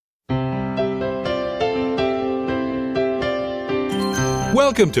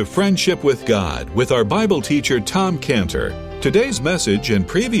Welcome to Friendship with God with our Bible teacher Tom Cantor. Today's message and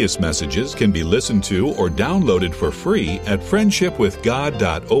previous messages can be listened to or downloaded for free at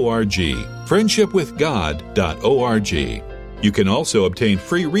friendshipwithgod.org. friendshipwithgod.org. You can also obtain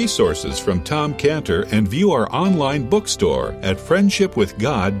free resources from Tom Cantor and view our online bookstore at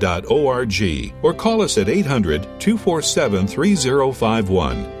friendshipwithgod.org or call us at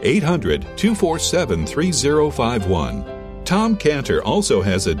 800-247-3051, 800-247-3051. Tom Cantor also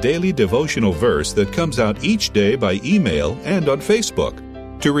has a daily devotional verse that comes out each day by email and on Facebook.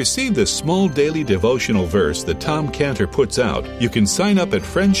 To receive the small daily devotional verse that Tom Cantor puts out, you can sign up at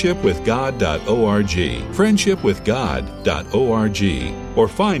friendshipwithgod.org, friendshipwithgod.org, or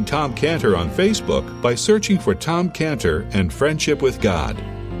find Tom Cantor on Facebook by searching for Tom Cantor and Friendship with God.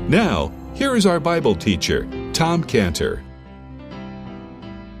 Now, here is our Bible teacher, Tom Cantor.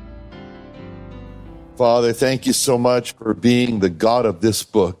 Father, thank you so much for being the God of this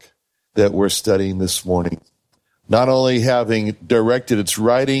book that we're studying this morning. Not only having directed its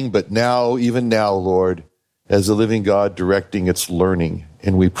writing, but now, even now, Lord, as a living God, directing its learning.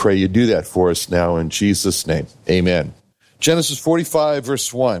 And we pray you do that for us now in Jesus' name. Amen. Genesis 45,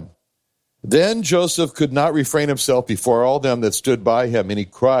 verse 1. Then Joseph could not refrain himself before all them that stood by him, and he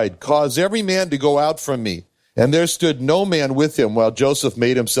cried, "Cause every man to go out from me." And there stood no man with him, while Joseph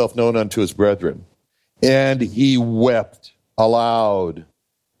made himself known unto his brethren. And he wept aloud.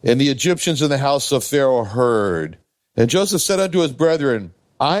 And the Egyptians in the house of Pharaoh heard. And Joseph said unto his brethren,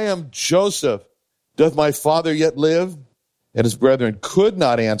 I am Joseph. Doth my father yet live? And his brethren could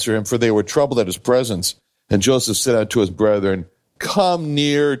not answer him, for they were troubled at his presence. And Joseph said unto his brethren, Come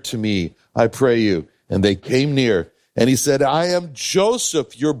near to me, I pray you. And they came near. And he said, I am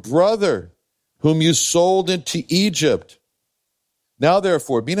Joseph, your brother, whom you sold into Egypt. Now,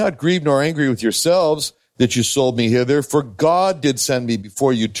 therefore, be not grieved nor angry with yourselves that you sold me hither, for God did send me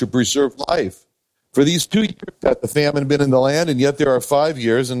before you to preserve life. For these 2 years hath the famine been in the land, and yet there are 5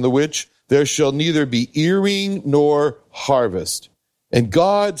 years in the which there shall neither be earing nor harvest. And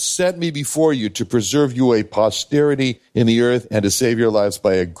God sent me before you to preserve you a posterity in the earth and to save your lives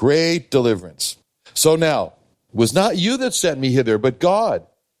by a great deliverance. So now, it was not you that sent me hither, but God.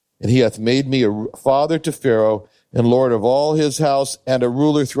 And he hath made me a father to Pharaoh, and Lord of all his house, and a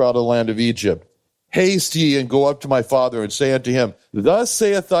ruler throughout the land of Egypt. Haste ye, and go up to my father, and say unto him, Thus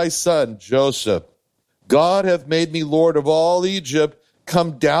saith thy son Joseph, God hath made me Lord of all Egypt.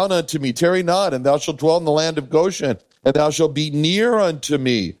 Come down unto me, tarry not, and thou shalt dwell in the land of Goshen, and thou shalt be near unto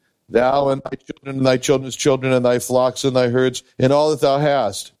me, thou and thy children, and thy children's children, and thy flocks, and thy herds, and all that thou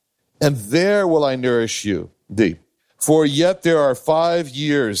hast. And there will I nourish thee. For yet there are 5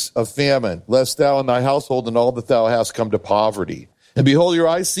 years of famine, lest thou and thy household and all that thou hast come to poverty. And behold, your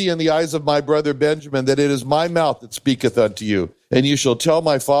eyes see in the eyes of my brother Benjamin that it is my mouth that speaketh unto you. And you shall tell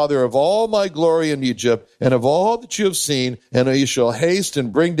my father of all my glory in Egypt, and of all that you have seen, and you shall haste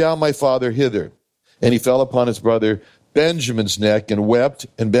and bring down my father hither. And he fell upon his brother Benjamin's neck and wept,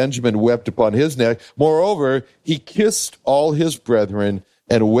 and Benjamin wept upon his neck. Moreover, he kissed all his brethren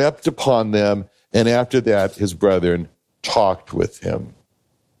and wept upon them. And after that, his brethren talked with him.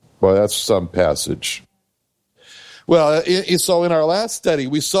 Well, that's some passage. Well, so in our last study,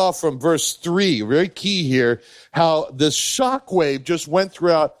 we saw from verse 3, very key here, how this shockwave just went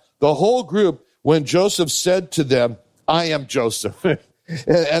throughout the whole group when Joseph said to them, I am Joseph.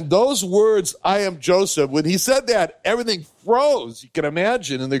 And those words, I am Joseph, when he said that, everything froze, you can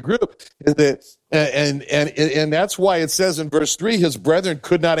imagine, in the group. And that's why it says in verse 3, his brethren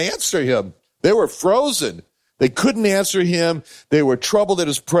could not answer him. They were frozen. They couldn't answer him. They were troubled at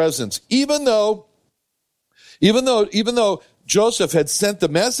his presence. Even though Joseph had sent the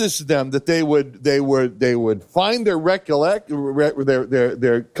message to them that they would find their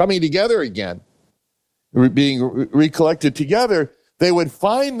coming together again, being recollected together, they would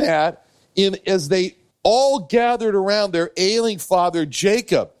find that as they all gathered around their ailing father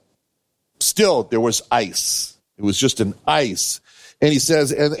Jacob. Still, there was ice. It was just an ice. And he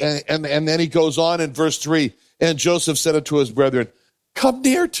says, and then he goes on in verse 3, and Joseph said unto his brethren, Come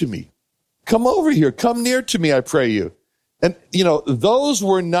near to me. Come over here. Come near to me, I pray you. And, those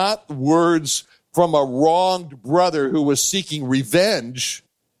were not words from a wronged brother who was seeking revenge.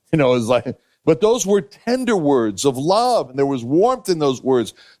 But those were tender words of love, and there was warmth in those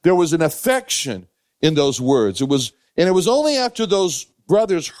words. There was an affection in those words. It was only after those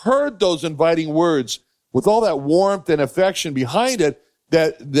brothers heard those inviting words with all that warmth and affection behind it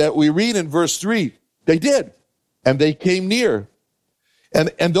that we read in verse 3, they did, and they came near. And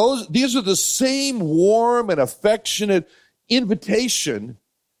these are the same warm and affectionate invitation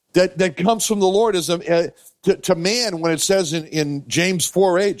that comes from the Lord is to man when it says in James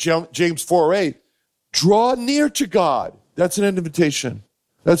 4:8, draw near to God. That's an invitation.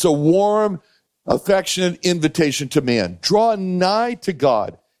 That's a warm, affectionate invitation to man. Draw nigh to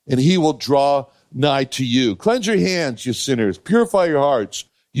God, and he will draw nigh to you. Cleanse your hands, you sinners. Purify your hearts,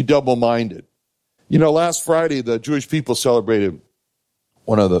 you double-minded. Last Friday, the Jewish people celebrated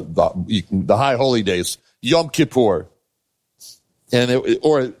one of the high holy days, Yom Kippur.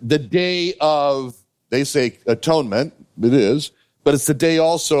 Or the day of, they say atonement, it is, but it's the day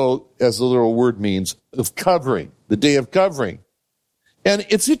also, as the literal word means, of covering, the day of covering. And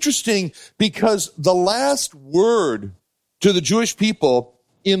it's interesting because the last word to the Jewish people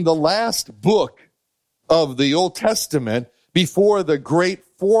in the last book of the Old Testament before the great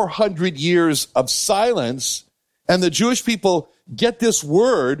 400 years of silence, and the Jewish people get this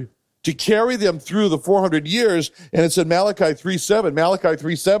word to carry them through the 400 years, and it's in Malachi 3:7. Malachi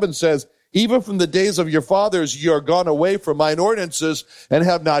 3:7 says, even from the days of your fathers, you are gone away from mine ordinances and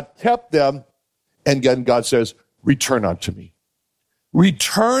have not kept them. And again, God says, return unto me.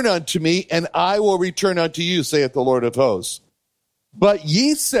 Return unto me, and I will return unto you, saith the Lord of hosts. But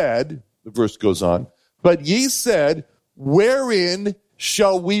ye said, the verse goes on, but ye said, wherein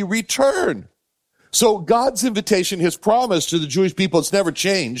shall we return? So God's invitation, his promise to the Jewish people, it's never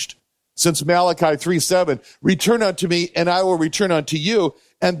changed since Malachi 3:7, return unto me, and I will return unto you.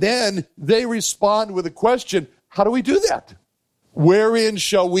 And then they respond with a question, how do we do that? Wherein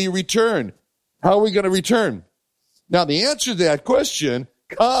shall we return? How are we going to return? Now, the answer to that question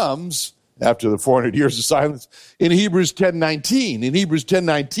comes after the 400 years of silence in Hebrews 10:19. In Hebrews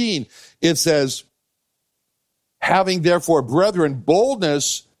 10:19, it says, having therefore, brethren,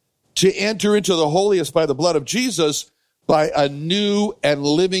 boldness to enter into the holiest by the blood of Jesus, by a new and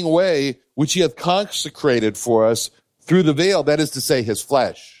living way, which he hath consecrated for us through the veil, that is to say, his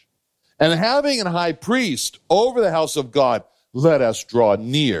flesh. And having an high priest over the house of God, let us draw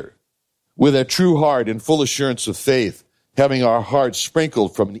near with a true heart and full assurance of faith, having our hearts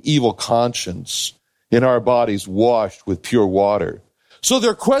sprinkled from an evil conscience and our bodies washed with pure water. So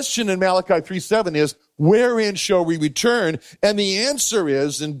their question in Malachi 3:7 is, wherein shall we return? And the answer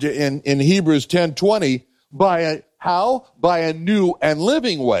is in Hebrews 10:20, how? By a new and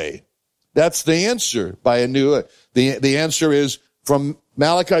living way. That's the answer. The answer is from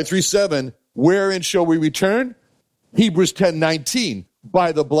Malachi 3:7, wherein shall we return? Hebrews 10:19,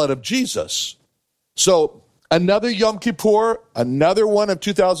 by the blood of Jesus. So another Yom Kippur, another one of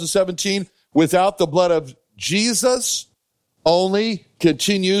 2017, without the blood of Jesus, only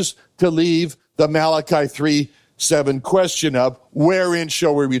continues to leave the Malachi 3:7 question of wherein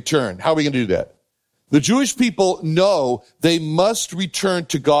shall we return? How are we going to do that? The Jewish people know they must return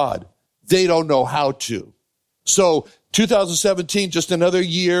to God. They don't know how to. So 2017, just another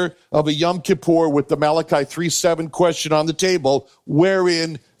year of a Yom Kippur with the Malachi 3:7 question on the table,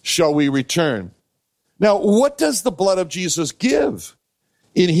 wherein shall we return? Now, what does the blood of Jesus give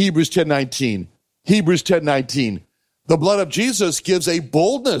in Hebrews 10:19? Hebrews 10:19. The blood of Jesus gives a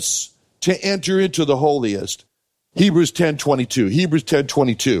boldness to enter into the holiest. Hebrews 10:22. Hebrews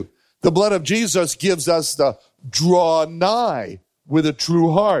 10:22. The blood of Jesus gives us the draw nigh with a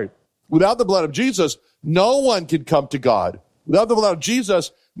true heart. Without the blood of Jesus, no one can come to God. Without the blood of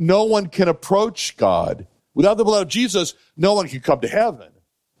Jesus, no one can approach God. Without the blood of Jesus, no one can come to heaven.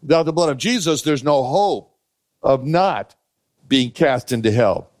 Without the blood of Jesus, there's no hope of not being cast into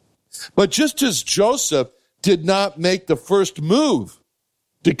hell. But just as Joseph did not make the first move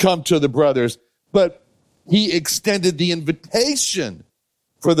to come to the brothers, but he extended the invitation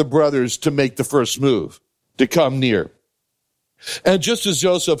for the brothers to make the first move, to come near. And just as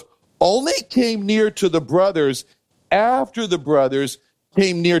Joseph only came near to the brothers after the brothers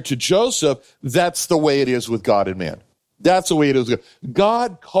came near to Joseph, that's the way it is with God and man. That's the way it is.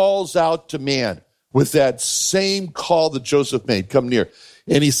 God calls out to man with that same call that Joseph made, come near.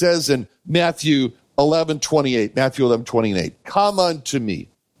 And he says in Matthew 11:28, come unto me.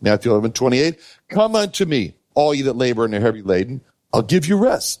 Matthew 11:28, come unto me, all ye that labor and are heavy laden, I'll give you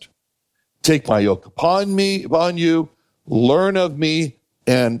rest. Take my yoke upon you, learn of me,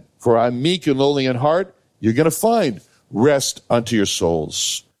 and for I'm meek and lowly in heart, you're going to find rest unto your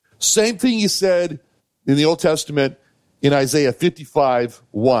souls. Same thing he said in the Old Testament in Isaiah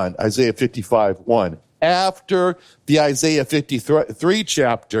 55:1. Isaiah 55:1. After the Isaiah 53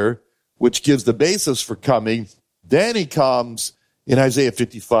 chapter, which gives the basis for coming, then he comes in Isaiah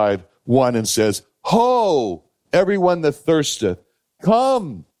 55:1 and says, ho, everyone that thirsteth,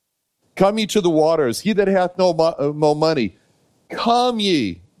 come ye to the waters. He that hath no money, come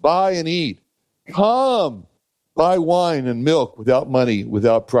ye, buy and eat. Come, buy wine and milk without money,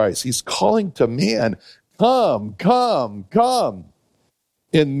 without price. He's calling to man, come, come, come.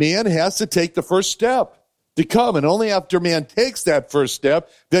 And man has to take the first step to come. And only after man takes that first step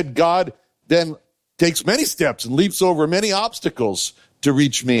that God then takes many steps and leaps over many obstacles to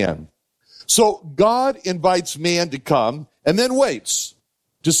reach man. So God invites man to come and then waits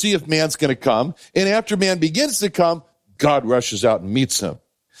to see if man's going to come. And after man begins to come, God rushes out and meets him.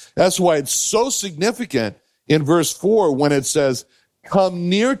 That's why it's so significant in verse 4 when it says, come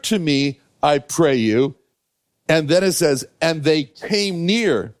near to me, I pray you. And then it says, and they came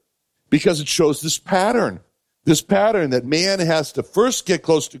near, because it shows this pattern that man has to first get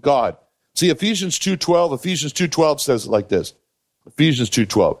close to God. See, Ephesians 2:12 says it like this. Ephesians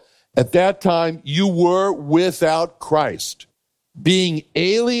 2:12. At that time, you were without Christ, being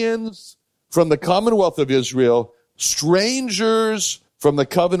aliens from the commonwealth of Israel, strangers from the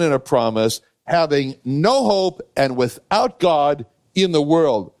covenant of promise, having no hope and without God in the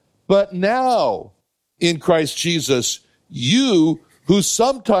world. But now, in Christ Jesus, you who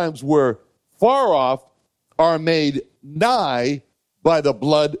sometimes were far off are made nigh by the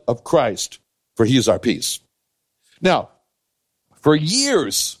blood of Christ, for he is our peace. Now, for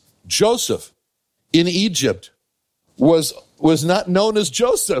years, Joseph in Egypt was not known as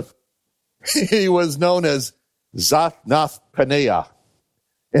Joseph. He was known as Zaphnath-Paneah.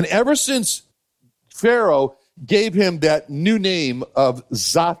 And ever since Pharaoh gave him that new name of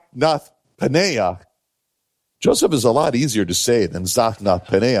Zaphnath-Paneah, Joseph is a lot easier to say than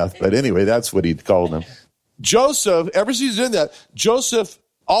Zaphnath-Paneah, but anyway, that's what he called him. Joseph, ever since he did that, Joseph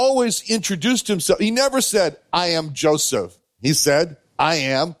always introduced himself. He never said, I am Joseph. He said, I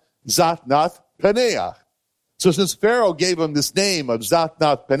am Zaphnath-Paneah. So since Pharaoh gave him this name of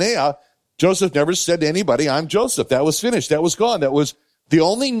Zaphnath-Paneah, Joseph never said to anybody, I'm Joseph. That was finished. That was gone. That was the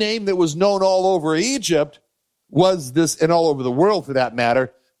only name that was known all over Egypt was this, and all over the world for that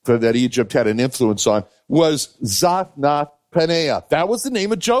matter, for that Egypt had an influence on, was Zaphnath-Paneah. That was the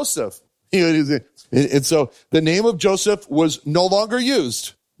name of Joseph. And so the name of Joseph was no longer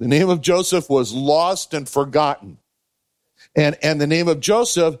used. The name of Joseph was lost and forgotten. And the name of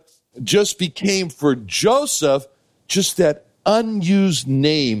Joseph just became for Joseph just that unused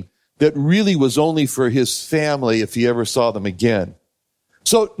name that really was only for his family if he ever saw them again.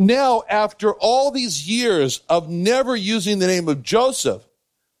 So now, after all these years of never using the name of Joseph,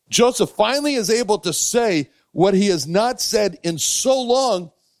 Joseph finally is able to say what he has not said in so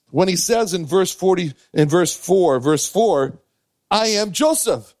long when he says in verse 4, I am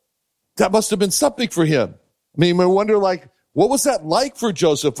Joseph. That must have been something for him. I mean, I wonder, what was that like for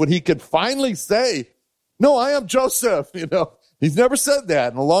Joseph when he could finally say, no, I am Joseph? He's never said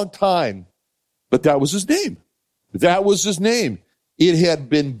that in a long time. But that was his name. That was his name. It had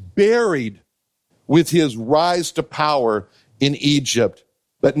been buried with his rise to power in Egypt.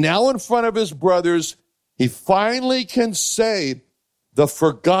 But now in front of his brothers, he finally can say the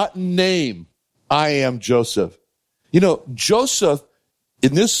forgotten name, I am Joseph. Joseph,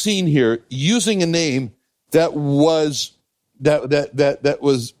 in this scene here, using a name that was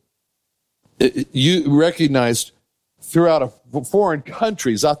you recognized throughout a foreign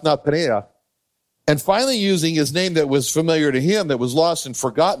country, Zaphnath-Paneah, and finally using his name that was familiar to him, that was lost and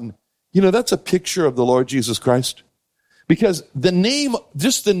forgotten. That's a picture of the Lord Jesus Christ. Because the name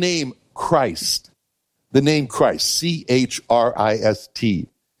Christ, C-H-R-I-S-T,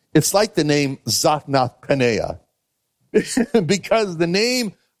 it's like the name Zaphnath-Paneah. Because the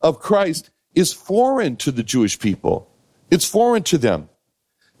name of Christ is foreign to the Jewish people. It's foreign to them.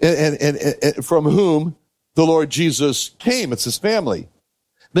 And from whom the Lord Jesus came. It's his family.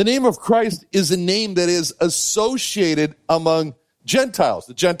 The name of Christ is a name that is associated among Gentiles,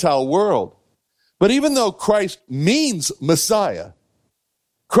 the Gentile world. But even though Christ means Messiah,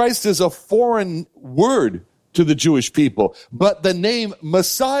 Christ is a foreign word to the Jewish people. But the name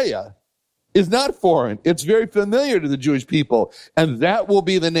Messiah is not foreign. It's very familiar to the Jewish people. And that will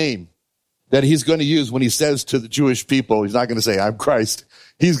be the name that he's going to use when he says to the Jewish people, he's not going to say, I'm Christ.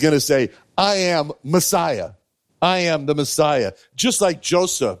 He's going to say, I am Messiah. I am the Messiah. Just like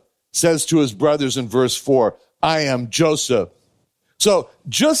Joseph says to his brothers in verse 4, I am Joseph. So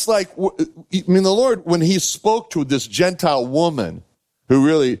just like, the Lord, when he spoke to this Gentile woman, who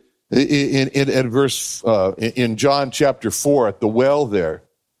really, in John chapter 4 at the well there,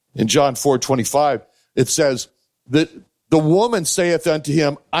 in John 4:25, it says that the woman saith unto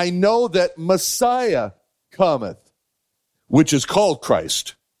him, I know that Messiah cometh, which is called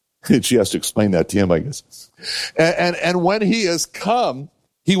Christ. And she has to explain that to him, I guess. And when he is come,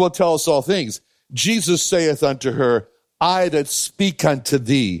 he will tell us all things. Jesus saith unto her, I that speak unto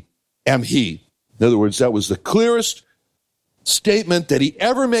thee am he. In other words, that was the clearest statement that he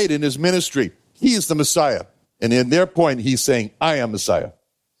ever made in his ministry. He is the Messiah. And in their point, he's saying, I am Messiah.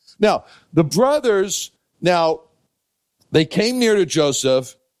 Now, the brothers, they came near to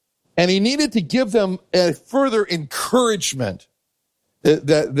Joseph, and he needed to give them a further encouragement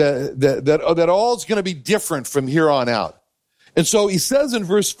that all is going to be different from here on out. And so he says in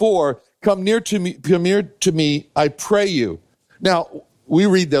verse 4, come near to me, I pray you. Now, we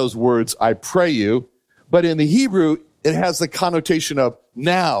read those words, I pray you, but in the Hebrew, it has the connotation of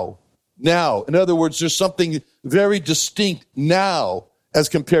now. In other words, there's something very distinct now as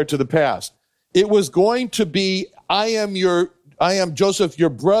compared to the past. It was going to be, I am Joseph, your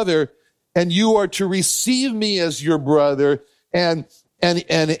brother, and you are to receive me as your brother, and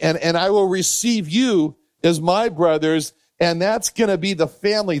I will receive you as my brothers, and that's going to be the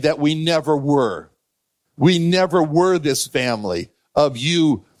family that we never were. We never were this family of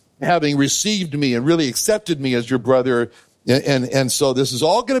you having received me and really accepted me as your brother. And so this is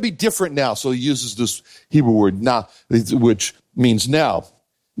all going to be different now. So he uses this Hebrew word now, which means now.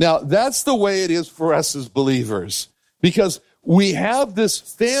 Now, that's the way it is for us as believers, because we have this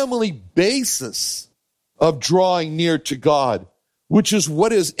family basis of drawing near to God, which is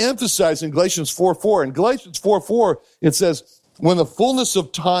what is emphasized in Galatians 4:4. In Galatians 4:4, it says, when the fullness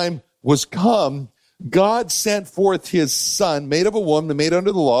of time was come, God sent forth his son, made of a woman, made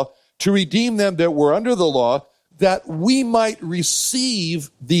under the law, to redeem them that were under the law, that we might receive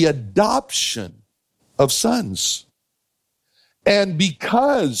the adoption of sons. And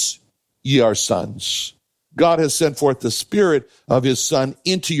because ye are sons, God has sent forth the Spirit of his Son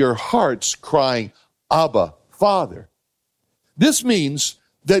into your hearts, crying, Abba, Father. This means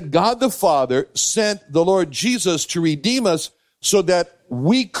that God the Father sent the Lord Jesus to redeem us so that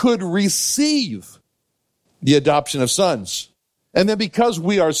we could receive the adoption of sons. And then because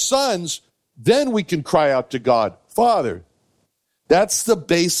we are sons, then we can cry out to God, Father. That's the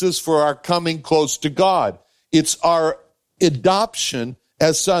basis for our coming close to God. It's our adoption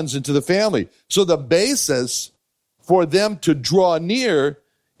as sons into the family. So the basis for them to draw near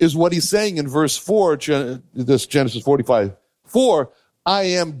is what he's saying in verse 4, this Genesis 45:4, I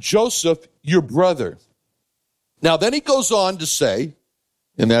am Joseph, your brother. Now then he goes on to say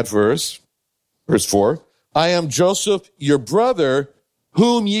in that verse 4, I am Joseph, your brother,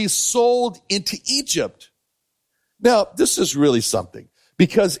 whom ye sold into Egypt. Now, this is really something,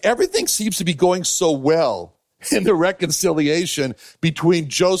 because everything seems to be going so well in the reconciliation between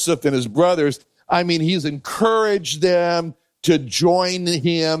Joseph and his brothers. I mean, he's encouraged them to join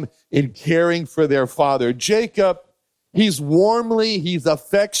him in caring for their father Jacob. He's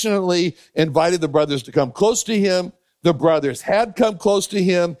affectionately invited the brothers to come close to him. The brothers had come close to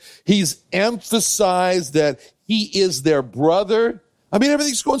him. He's emphasized that he is their brother. I mean,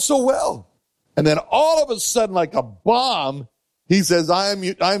 everything's going so well. And then all of a sudden, like a bomb, he says, I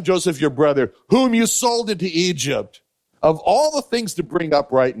am Joseph, your brother, whom you sold into Egypt. Of all the things to bring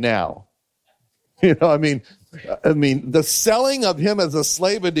up right now, I mean, the selling of him as a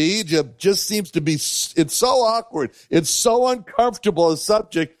slave into Egypt just seems to be, it's so awkward. It's so uncomfortable a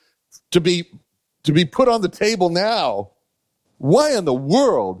subject to be put on the table now. Why in the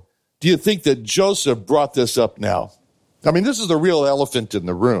world do you think that Joseph brought this up now? I mean, this is the real elephant in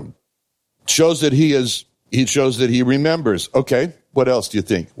the room. It shows that he shows that he remembers. Okay, what else do you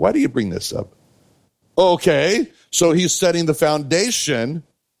think? Why do you bring this up? Okay, so he's setting the foundation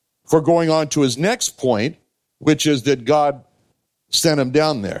for going on to his next point, which is that God sent him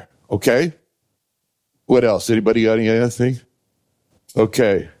down there. Okay, what else? Anybody got anything?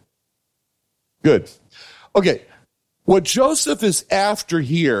 Okay, good. Okay, what Joseph is after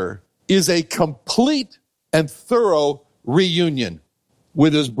here is a complete and thorough reunion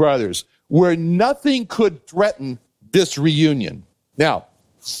with his brothers, where nothing could threaten this reunion. Now,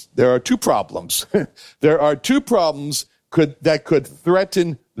 there are two problems. There are two problems that could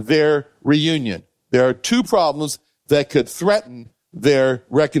threaten their reunion. There are two problems that could threaten their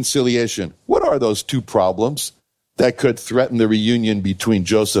reconciliation. What are those two problems that could threaten the reunion between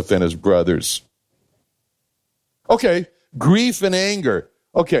Joseph and his brothers? Okay, grief and anger.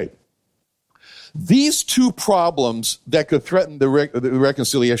 Okay, these two problems that could threaten the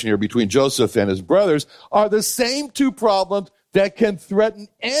reconciliation here between Joseph and his brothers are the same two problems that can threaten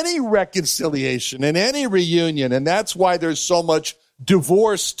any reconciliation and any reunion. And that's why there's so much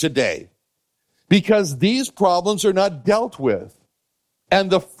divorce today, because these problems are not dealt with.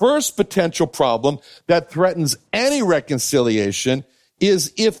 And the first potential problem that threatens any reconciliation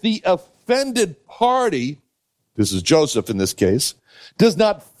is if the offended party, this is Joseph in this case, does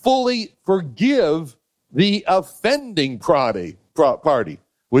not fully forgive the offending party.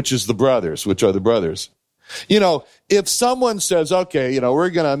 which are the brothers. If someone says, okay,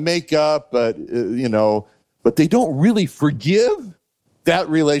 we're going to make up, but they don't really forgive, that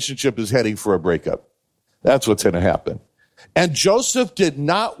relationship is heading for a breakup. That's what's going to happen. And Joseph did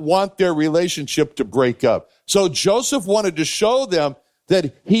not want their relationship to break up. So Joseph wanted to show them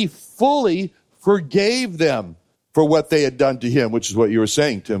that he fully forgave them for what they had done to him, which is what you were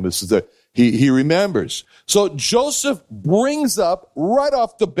saying, Tim. This is that he remembers. So Joseph brings up right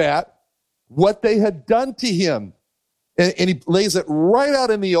off the bat what they had done to him. And he lays it right out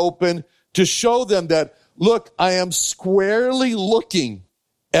in the open to show them that, look, I am squarely looking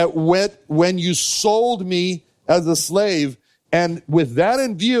at when you sold me as a slave. And with that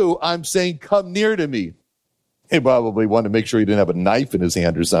in view, I'm saying, come near to me. He probably wanted to make sure he didn't have a knife in his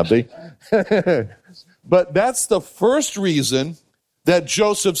hand or something. But that's the first reason that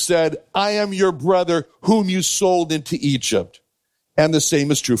Joseph said, I am your brother whom you sold into Egypt. And the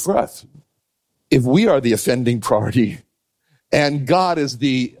same is true for us. If we are the offending party and God is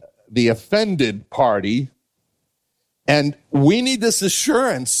the offended party, and we need this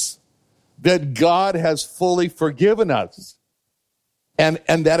assurance that God has fully forgiven us. And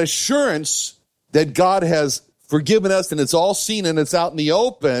that assurance that God has forgiven us and it's all seen and it's out in the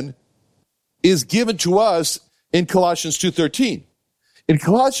open is given to us in Colossians 2:13. In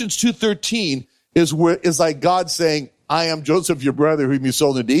Colossians 2:13 is like God saying, I am Joseph, your brother, whom you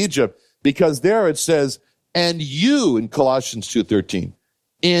sold into Egypt. Because there it says, and you, in Colossians 2:13,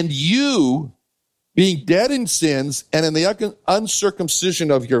 and you, being dead in sins and in the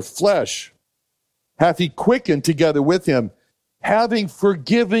uncircumcision of your flesh, hath he quickened together with him, having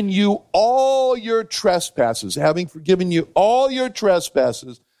forgiven you all your trespasses,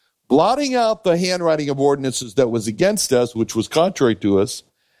 blotting out the handwriting of ordinances that was against us, which was contrary to us,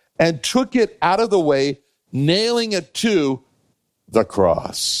 and took it out of the way, nailing it to the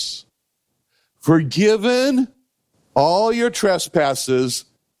cross. Forgiven all your trespasses,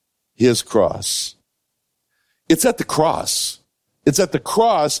 his cross. It's at the cross. It's at the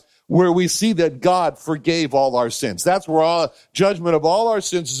cross where we see that God forgave all our sins. That's where all judgment of all our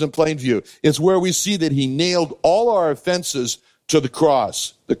sins is in plain view. It's where we see that he nailed all our offenses to the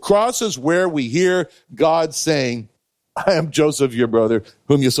cross. The cross is where we hear God saying, I am Joseph, your brother,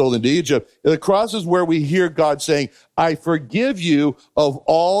 whom you sold into Egypt. The cross is where we hear God saying, I forgive you of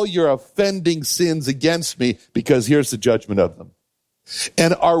all your offending sins against me, because here's the judgment of them.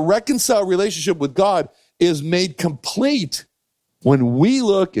 And our reconciled relationship with God is made complete when we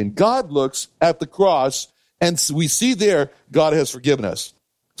look and God looks at the cross, and we see there God has forgiven us.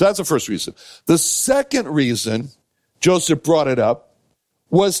 So that's the first reason. The second reason Joseph brought it up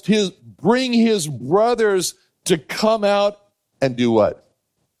was to bring his brothers to come out and do what?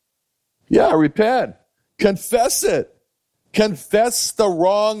 Yeah, repent. Confess it. Confess the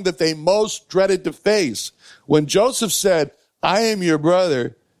wrong that they most dreaded to face. When Joseph said, I am your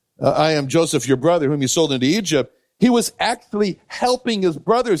brother, I am Joseph, your brother, whom you sold into Egypt, he was actually helping his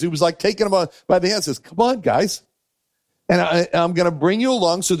brothers. He was like taking them by the hand and says, come on, guys. And I'm going to bring you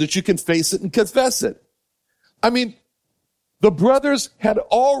along so that you can face it and confess it. I mean, the brothers had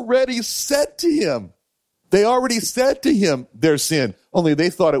already said to him, their sin, only they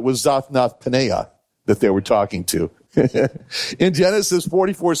thought it was Zaphnath Paneah that they were talking to. In Genesis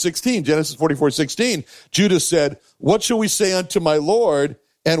 44:16, Judah said, what shall we say unto my Lord,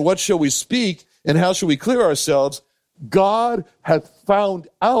 and what shall we speak, and how shall we clear ourselves? God hath found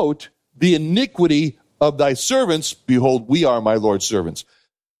out the iniquity of thy servants. Behold, we are my Lord's servants.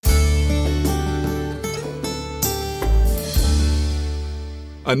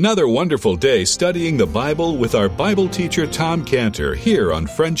 Another wonderful day studying the Bible with our Bible teacher Tom Cantor here on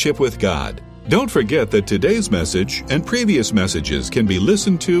Friendship with God. Don't forget that today's message and previous messages can be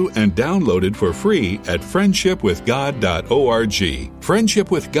listened to and downloaded for free at friendshipwithgod.org.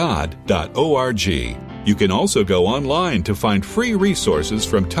 friendshipwithgod.org. You can also go online to find free resources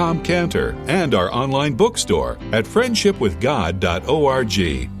from Tom Cantor and our online bookstore at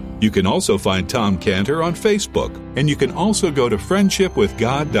friendshipwithgod.org. You can also find Tom Cantor on Facebook, and you can also go to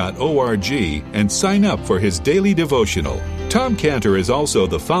friendshipwithgod.org and sign up for his daily devotional. Tom Cantor is also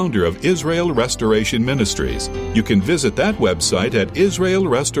the founder of Israel Restoration Ministries. You can visit that website at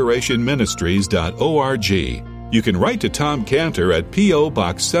israelrestorationministries.org. You can write to Tom Cantor at P.O.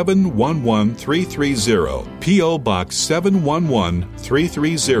 Box 711330, P.O. Box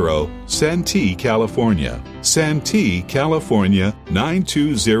 711330, Santee, California. Santee, California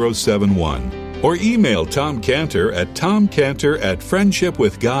 92071. Or email Tom Cantor at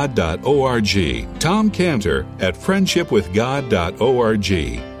tomcantor@friendshipwithgod.org. Tom Cantor at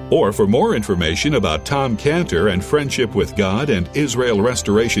friendshipwithgod.org. Or for more information about Tom Cantor and Friendship with God and Israel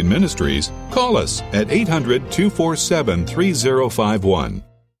Restoration Ministries, call us at 800-247-3051.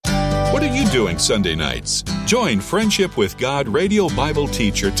 What are you doing Sunday nights? Join Friendship with God radio Bible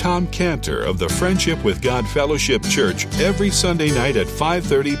teacher Tom Cantor of the Friendship with God Fellowship Church every Sunday night at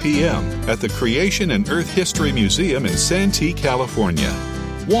 5:30 p.m. at the Creation and Earth History Museum in Santee, California.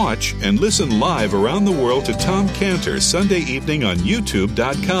 Watch and listen live around the world to Tom Cantor Sunday evening on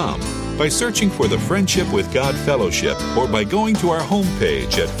YouTube.com by searching for the Friendship with God Fellowship or by going to our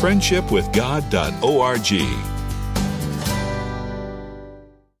homepage at friendshipwithgod.org.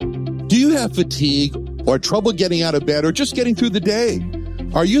 Do you have fatigue or trouble getting out of bed or just getting through the day?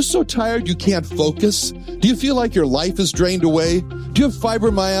 Are you so tired you can't focus? Do you feel like your life is drained away? Do you have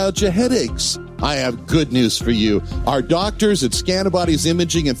fibromyalgia, headaches? I have good news for you. Our doctors at Scantibodies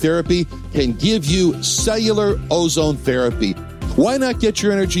Imaging and Therapy can give you cellular ozone therapy. Why not get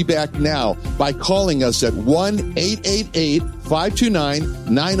your energy back now by calling us at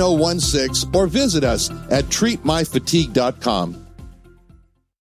 1-888-529-9016 or visit us at treatmyfatigue.com.